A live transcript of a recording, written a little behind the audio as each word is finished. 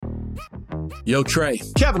Round. Yo, Trey.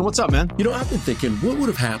 Kevin, what's up, man? You know, I've been thinking, what would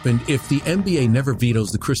have happened if the NBA never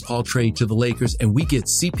vetoes the Chris Paul trade to the Lakers and we get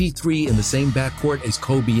CP3 in the same backcourt as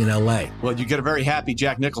Kobe in LA? Well, you get a very happy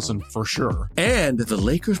Jack Nicholson for sure. And the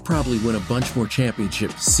Lakers probably win a bunch more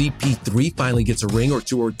championships. CP3 finally gets a ring or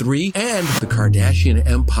 2 or 3, and the Kardashian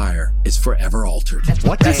empire is forever altered.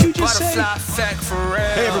 What did you just say?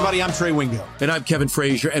 Hey, everybody, I'm Trey Wingo. And I'm Kevin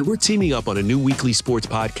Frazier, and we're teaming up on a new weekly sports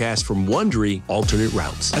podcast from Wondery, Alternate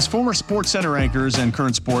Routes. As former Sports Center anchors and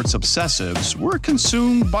current sports obsessives, we're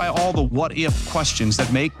consumed by all the what-if questions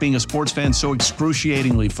that make being a sports fan so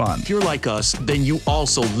excruciatingly fun. If you're like us, then you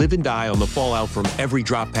also live and die on the fallout from every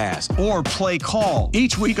drop pass. Or play call.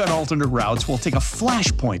 Each week on Alternate Routes, we'll take a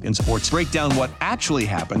flashpoint in sports, break down what actually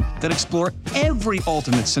happened, then explore every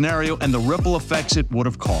alternate scenario and the ripple effects it would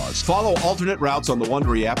have caused. Follow Alternate Routes on the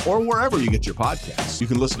Wondery app or wherever you get your podcasts. You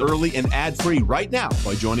can listen early and ad-free right now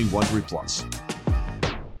by joining Wondery Plus.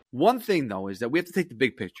 One thing, though, is that we have to take the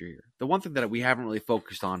big picture here. The one thing that we haven't really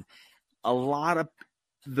focused on, a lot of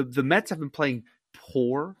the Mets have been playing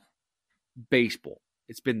poor baseball.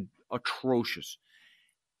 It's been atrocious.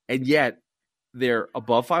 And yet, they're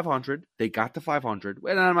above 500. They got to 500.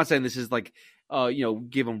 And I'm not saying this is like,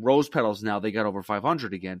 give them rose petals now. They got over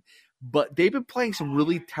 500 again. But they've been playing some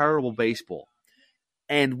really terrible baseball.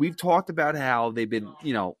 And we've talked about how they've been,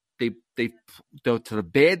 they to the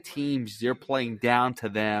bad teams, they're playing down to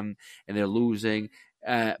them and they're losing.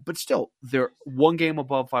 But still, they're one game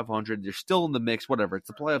above 500. They're still in the mix, whatever. It's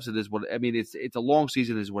the playoffs. It is what I mean. It's a long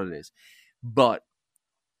season, is what it is. But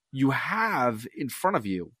you have in front of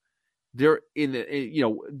you, they're in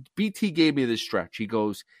the, BT gave me this stretch. He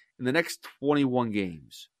goes, in the next 21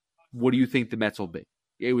 games, what do you think the Mets will be?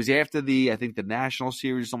 It was after I think the National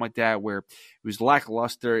Series or something like that, where it was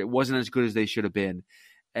lackluster. It wasn't as good as they should have been.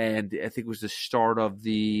 And I think it was the start of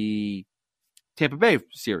the Tampa Bay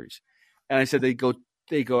series. And I said they go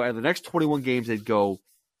out of the next 21 games, they'd go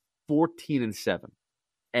 14-7.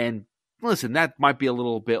 And listen, that might be a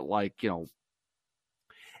little bit like,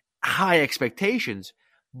 high expectations.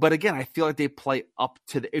 But again, I feel like they play up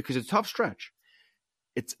to because it's a tough stretch.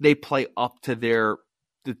 They play up to the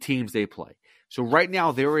teams they play. So right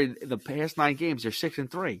now they're in the past 9 games, they're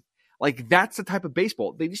 6-3. Like, that's the type of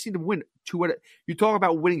baseball. They just need to win 2 out of – you talk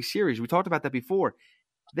about winning series. We talked about that before.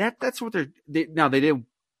 That's what now, they didn't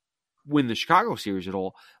win the Chicago series at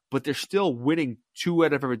all, but they're still winning 2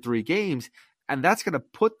 out of every 3 games, and that's going to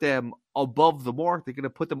put them above the mark. They're going to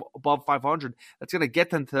put them above 500. That's going to get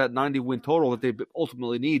them to that 90-win total that they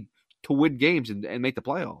ultimately need to win games and make the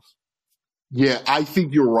playoffs. Yeah, I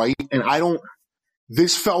think you're right, and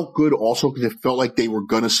this felt good also because it felt like they were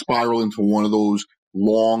going to spiral into one of those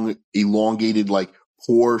long, elongated, like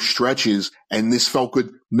poor stretches. And this felt good.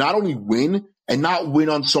 Not only win and not win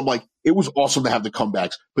on some it was awesome to have the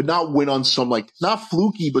comebacks, but not win on some not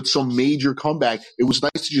fluky, but some major comeback. It was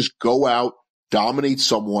nice to just go out, dominate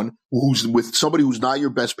someone who's with somebody who's not your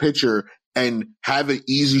best pitcher and have an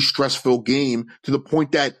easy, stress-filled game to the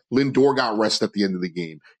point that Lindor got rest at the end of the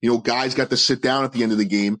game. Guys got to sit down at the end of the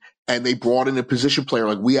game and they brought in a position player.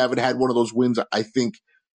 Like, we haven't had one of those wins, I think,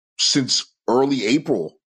 since early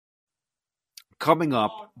April. Coming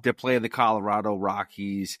up, they're playing the Colorado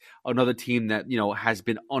Rockies, another team that, has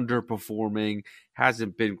been underperforming,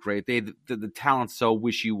 hasn't been great. The talent's so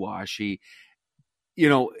wishy-washy.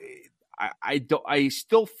 I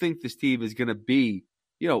still think this team is going to be,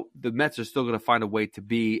 the Mets are still going to find a way to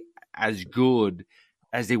be as good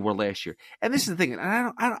as they were last year. And this is the thing. And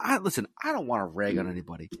I don't want to rag on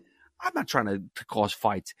anybody. I'm not trying to cause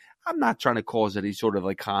fights. I'm not trying to cause any sort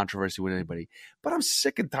of controversy with anybody. But I'm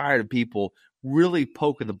sick and tired of people really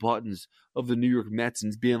poking the buttons of the New York Mets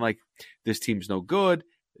and being like, this team's no good.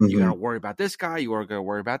 Mm-hmm. You got to worry about this guy. You are going to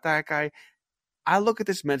worry about that guy. I look at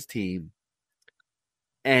this Mets team,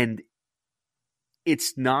 and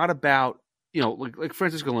it's not about, like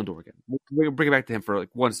Francisco Lindor again. We're bring it back to him for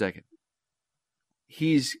 1 second.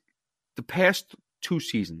 He's the past 2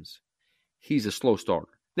 seasons, he's a slow starter.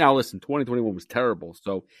 Now, listen, 2021 was terrible,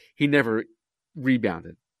 so he never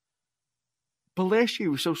rebounded. But last year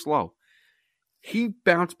he was so slow. He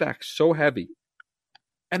bounced back so heavy,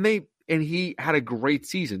 and he had a great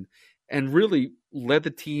season and really led the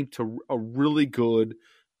team to a really good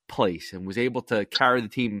place and was able to carry the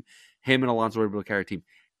team. Him and Alonso were able to carry the team.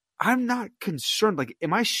 I'm not concerned.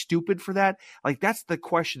 Am I stupid for that? That's the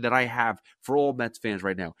question that I have for all Mets fans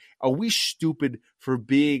right now. Are we stupid for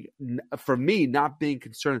me not being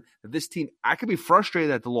concerned that this team, I could be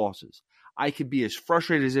frustrated at the losses. I could be as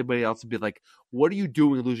frustrated as anybody else and be like, what are you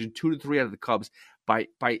doing losing 2-3 out of the Cubs by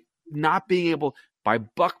not being able, by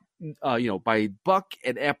Buck and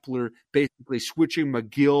Epler basically switching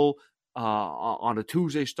McGill on a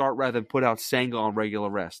Tuesday start rather than put out Senga on regular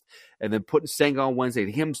rest, and then putting Senga on Wednesday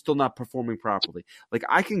and him still not performing properly. Like,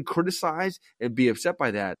 I can criticize and be upset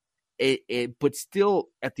by that, but still,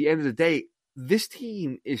 at the end of the day, this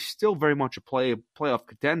team is still very much a playoff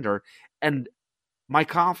contender, and my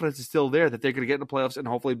confidence is still there that they're going to get in the playoffs and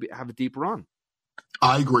hopefully have a deep run.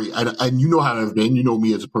 I agree, and you know how I've been. You know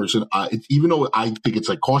me as a person. Even though I think it's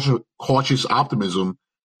like cautious optimism,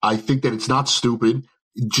 I think that it's not stupid.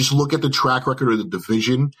 Just look at the track record of the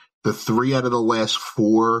division. The 3 out of the last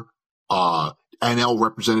 4 NL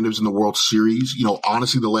representatives in the World Series.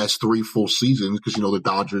 Honestly, the last 3 full seasons, because the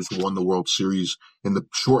Dodgers won the World Series in the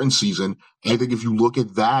shortened season. I think if you look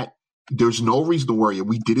at that, there's no reason to worry.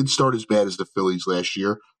 We didn't start as bad as the Phillies last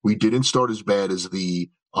year. We didn't start as bad as the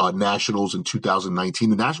Nationals in 2019.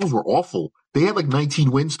 The Nationals were awful. They had like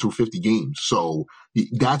 19 wins through 50 games. So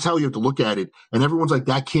that's how you have to look at it. And everyone's like,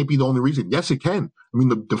 that can't be the only reason. Yes, it can. I mean,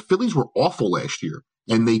 the Phillies were awful last year,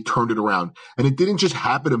 and they turned it around. And it didn't just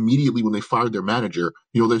happen immediately when they fired their manager.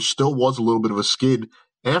 There still was a little bit of a skid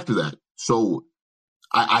after that. So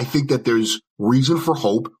I think that there's reason for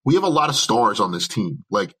hope. We have a lot of stars on this team.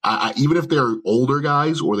 Like, even if they're older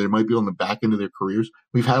guys or they might be on the back end of their careers,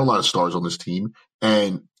 we've had a lot of stars on this team.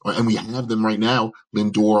 And we have them right now.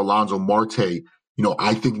 Lindor, Alonso, Marte.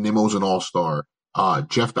 I think Nimmo's an all-star.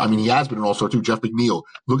 He has been an all-star too. Jeff McNeil.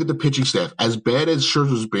 Look at the pitching staff. As bad as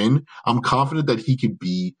Scherzer's been, I'm confident that he could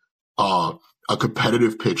be a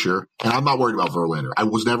competitive pitcher. And I'm not worried about Verlander. I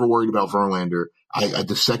was never worried about Verlander.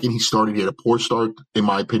 The second he started, he had a poor start, in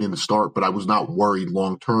my opinion, to start, but I was not worried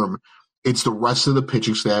long-term. It's the rest of the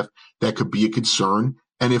pitching staff that could be a concern.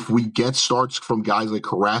 And if we get starts from guys like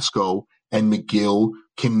Carrasco and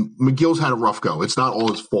McGill's had a rough go. It's not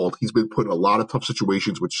all his fault. He's been put in a lot of tough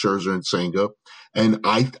situations with Scherzer and Senga. And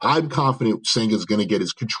I'm confident Senga's going to get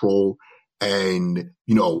his control and,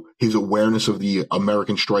 his awareness of the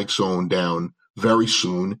American strike zone down very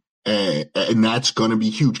soon. And that's going to be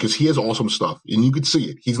huge because he has awesome stuff. And you could see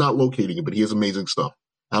it. He's not locating it, but he has amazing stuff.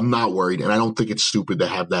 I'm not worried. And I don't think it's stupid to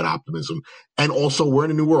have that optimism. And also, we're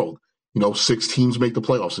in a new world. 6 teams make the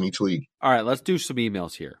playoffs in each league. All right, let's do some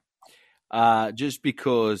emails here. Just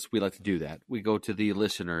because we like to do that. We go to the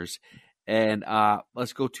listeners. And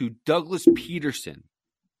let's go to Douglas Peterson.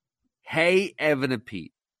 Hey, Evan and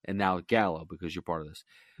Pete. And now Gallo, because you're part of this.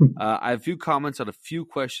 I have a few comments on a few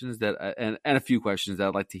questions that and a few questions that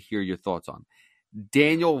I'd like to hear your thoughts on.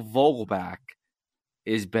 Daniel Vogelbach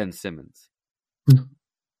is Ben Simmons.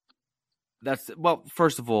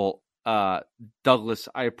 First of all, Douglas,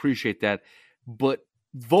 I appreciate that, but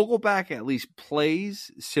Vogelbach at least plays,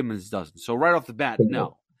 Simmons doesn't. So right off the bat,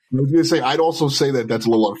 no. I was going to say, I'd also say that that's a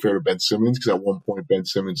little unfair to Ben Simmons because at one point Ben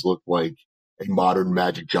Simmons looked like a modern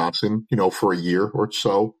Magic Johnson, for a year or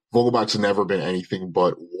so. Vogelbach's never been anything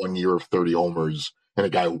but 1 year of 30 homers and a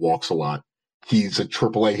guy who walks a lot. He's a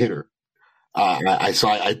AAA hitter.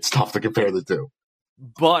 It's tough to compare the two.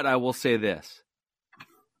 But I will say this.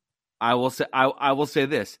 I will say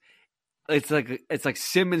this. It's like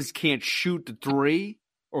Simmons can't shoot the 3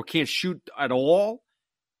 or can't shoot at all,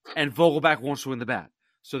 and Vogelbach wants to win the bat.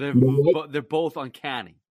 So they're both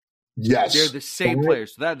uncanny. Yes. They're the same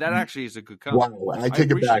players. So that actually is a good concept. Wow. I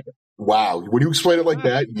take it back. Wow. When you explain it like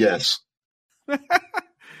that, yes.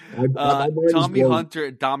 Tommy Hunter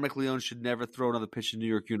and Dominic Leone should never throw another pitch in New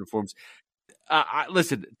York uniforms.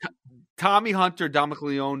 Listen, Tommy Hunter, Dominic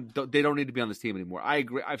Leone, they don't need to be on this team anymore. I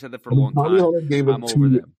agree. I've said that for a long time. Tommy Hunter gave him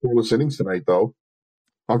 2 scoreless innings tonight, though.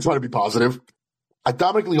 I'm trying to be positive.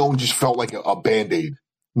 Dominic Leone just felt like a Band-Aid,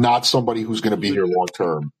 not somebody who's going to be here long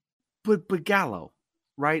term. But Gallo,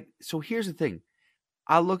 right? So here's the thing.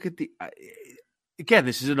 I look at again,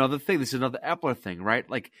 this is another thing. This is another Epler thing, right?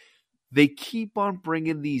 Like, they keep on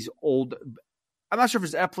bringing these old – I'm not sure if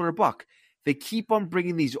it's Epler or Buck. They keep on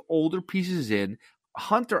bringing these older pieces in.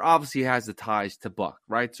 Hunter obviously has the ties to Buck,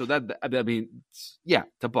 right? So to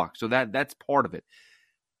Buck. So that's part of it.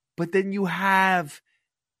 But then you have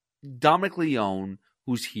Dominic Leone,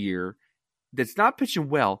 who's here, that's not pitching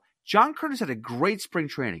well. John Curtis had a great spring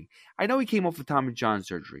training. I know he came off of Tommy John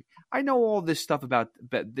surgery. I know all this stuff about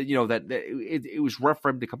that it was rough for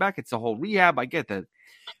him to come back. It's the whole rehab. I get that.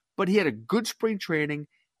 But he had a good spring training.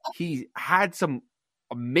 He had some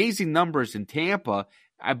amazing numbers in Tampa.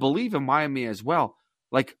 I believe in Miami as well.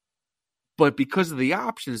 But because of the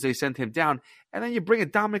options, they sent him down. And then you bring a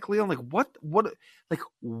Dominic Leone.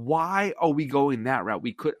 Why are we going that route?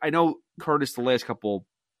 I know Curtis, the last couple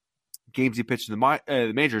games he pitched in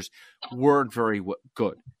the majors weren't very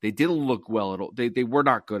good. They didn't look well at all. They were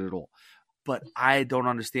not good at all. But I don't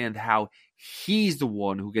understand how he's the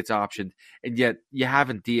one who gets optioned, and yet you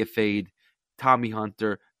haven't DFA'd Tommy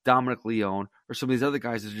Hunter, Dominic Leone, or some of these other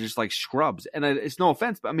guys that are just like scrubs. And it's no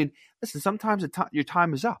offense, but I mean, listen, sometimes your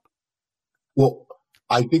time is up. Well,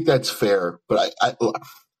 I think that's fair, but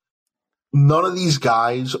none of these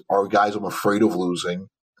guys are guys I'm afraid of losing.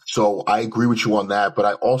 So I agree with you on that,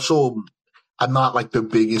 but I'm not like the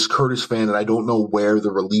biggest Curtis fan, and I don't know where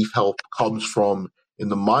the relief help comes from in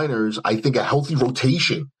the minors. I think a healthy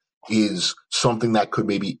rotation is something that could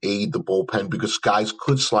maybe aid the bullpen, because guys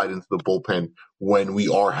could slide into the bullpen when we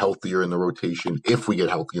are healthier in the rotation, if we get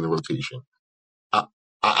healthy in the rotation.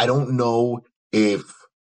 I don't know if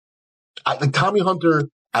like Tommy Hunter,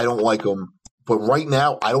 I don't like him, but right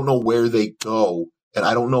now I don't know where they go, and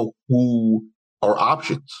I don't know who are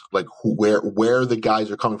options, like where the guys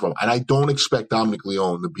are coming from. And I don't expect Dominic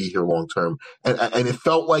Leone to be here long term. And it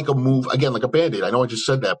felt like a move, again, like a Band-Aid. I know I just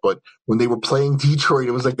said that, but when they were playing Detroit,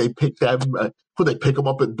 it was like they picked him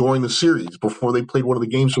up during the series before they played one of the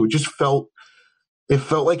games. So it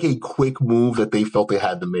felt like a quick move that they felt they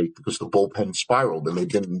had to make, because the bullpen spiraled and they've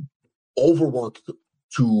been overworked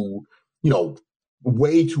to,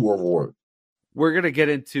 way too overworked. We're going to get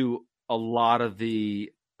into a lot of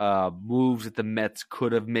the moves that the Mets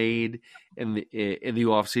could have made in the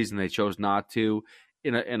offseason. They chose not to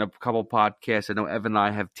in a couple podcasts. I know Evan and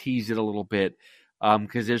I have teased it a little bit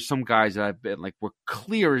because there's some guys that I've been like, were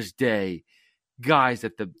clear as day guys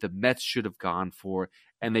that the Mets should have gone for,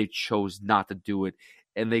 and they chose not to do it,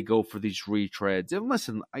 and they go for these retreads. And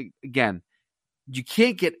listen, again, you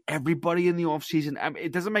can't get everybody in the offseason. I mean,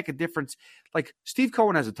 it doesn't make a difference. Like, Steve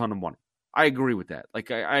Cohen has a ton of money. I agree with that. Like,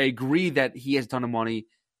 I agree that he has a ton of money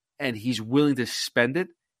and he's willing to spend it,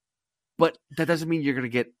 but that doesn't mean you're going to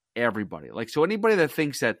get everybody. Like, so anybody that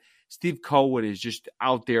thinks that Steve Cohen is just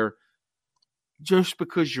out there just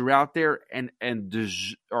because you're out there and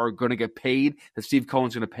are going to get paid, that Steve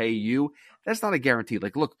Cohen's going to pay you, that's not a guarantee.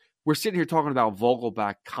 Like, look, we're sitting here talking about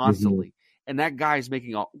Vogelbach constantly, and that guy is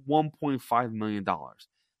making $1.5 million.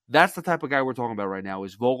 That's the type of guy we're talking about right now,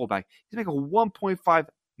 is Vogelbach. He's making $1.5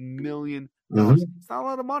 million. It's not a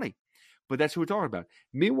lot of money, but that's who we're talking about.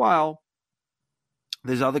 Meanwhile,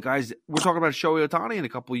 there's other guys. We're talking about Shohei Ohtani in a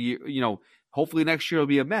couple of years. Hopefully next year he'll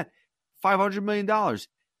be a Met. $500 million.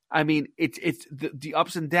 I mean, it's the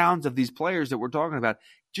ups and downs of these players that we're talking about.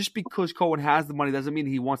 Just because Cohen has the money doesn't mean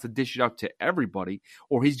he wants to dish it out to everybody,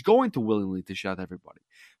 or he's going to willingly dish it out to everybody.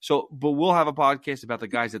 So, but we'll have a podcast about the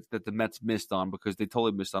guys that the Mets missed on, because they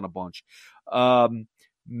totally missed on a bunch.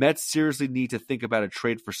 Mets seriously need to think about a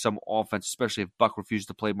trade for some offense, especially if Buck refuses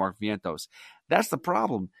to play Mark Vientos. That's the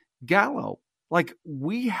problem. Gallo, like,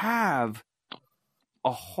 we have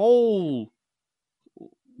a whole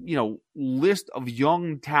list of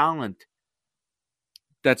young talent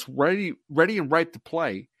that's ready and ripe to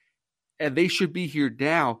play, and they should be here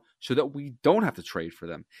now so that we don't have to trade for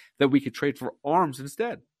them, that we could trade for arms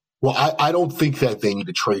instead. Well, I don't think that they need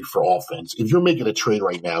to trade for offense. If you're making a trade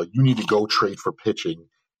right now, you need to go trade for pitching.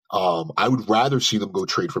 I would rather see them go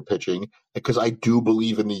trade for pitching, because I do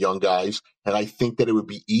believe in the young guys, and I think that it would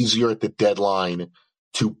be easier at the deadline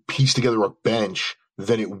to piece together a bench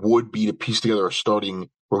than it would be to piece together a starting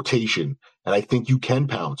rotation. And I think you can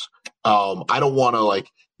pounce. I don't want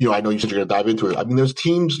to, I know you said you're going to dive into it. I mean, there's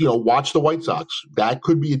teams, watch the White Sox. That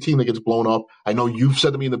could be a team that gets blown up. I know you've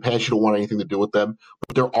said to me in the past you don't want anything to do with them,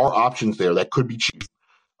 but there are options there that could be cheap,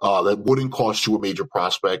 that wouldn't cost you a major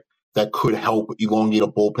prospect, that could help elongate a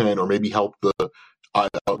bullpen, or maybe help the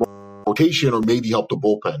rotation, or maybe help the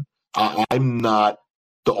bullpen.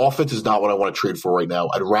 The offense is not what I want to trade for right now.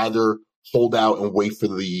 I'd rather hold out and wait for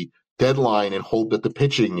the deadline and hope that the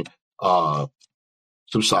pitching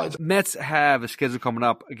subsides. Mets have a schedule coming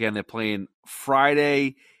up. Again, they're playing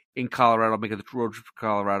Friday in Colorado, making the road trip to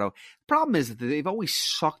Colorado. The problem is that they've always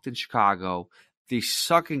sucked in Chicago. They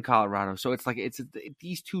suck in Colorado. So it's like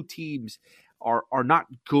these two teams are not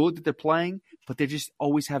good that they're playing, but they just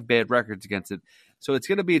always have bad records against it. So it's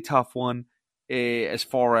going to be a tough one as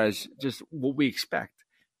far as just what we expect.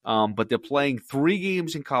 But they're playing 3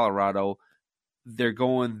 games in Colorado. They're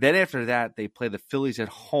going, then after that, they play the Phillies at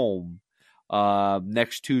home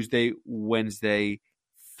next Tuesday, Wednesday,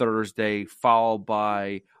 Thursday, followed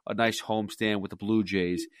by a nice homestand with the Blue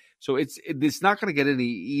Jays. So it's not going to get any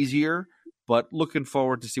easier, but looking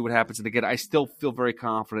forward to see what happens. And again, I still feel very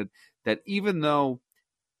confident that even though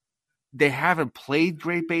they haven't played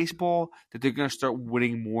great baseball, that they're going to start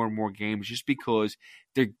winning more and more games, just because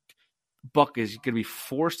Buck is going to be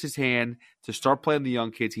forced his hand to start playing the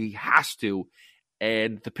young kids. He has to.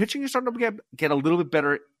 And the pitching is starting to get a little bit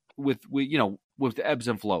better with the ebbs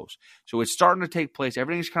and flows. So it's starting to take place.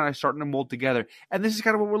 Everything's kind of starting to mold together. And this is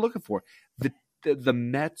kind of what we're looking for. The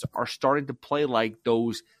Mets are starting to play like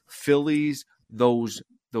those Phillies, those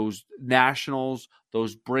those Nationals,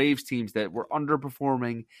 those Braves teams that were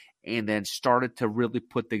underperforming, and then started to really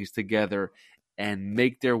put things together and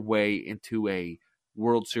make their way into a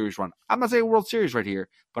World Series run. I'm not saying World Series right here,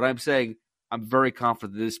 but I'm saying I'm very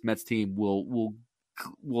confident that this Mets team will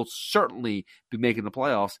certainly be making the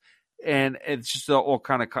playoffs, and it's just all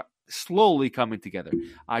kind of slowly coming together.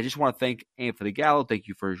 I just want to thank Anthony Gallo. Thank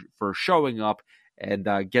you for showing up and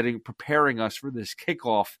preparing us for this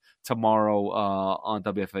kickoff tomorrow on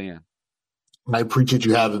WFAN. I appreciate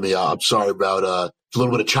you having me. I'm sorry about a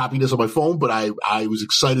little bit of choppiness on my phone, but I was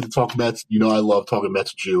excited to talk Mets. You know, I love talking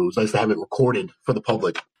Mets with you. It was nice to have it recorded for the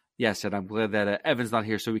public. Yes, and I'm glad that Evan's not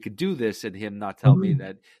here so we could do this and him not tell me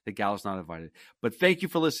that the Gallo's not invited. But thank you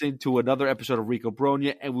for listening to another episode of Rico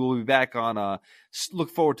Brogna, and we will be back on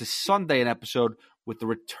look forward to Sunday, an episode with the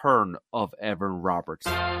return of Evan Roberts.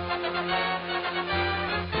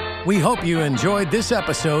 We hope you enjoyed this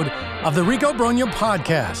episode of the Rico Brogna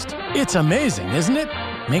podcast. It's amazing, isn't it?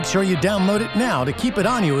 Make sure you download it now to keep it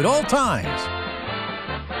on you at all times.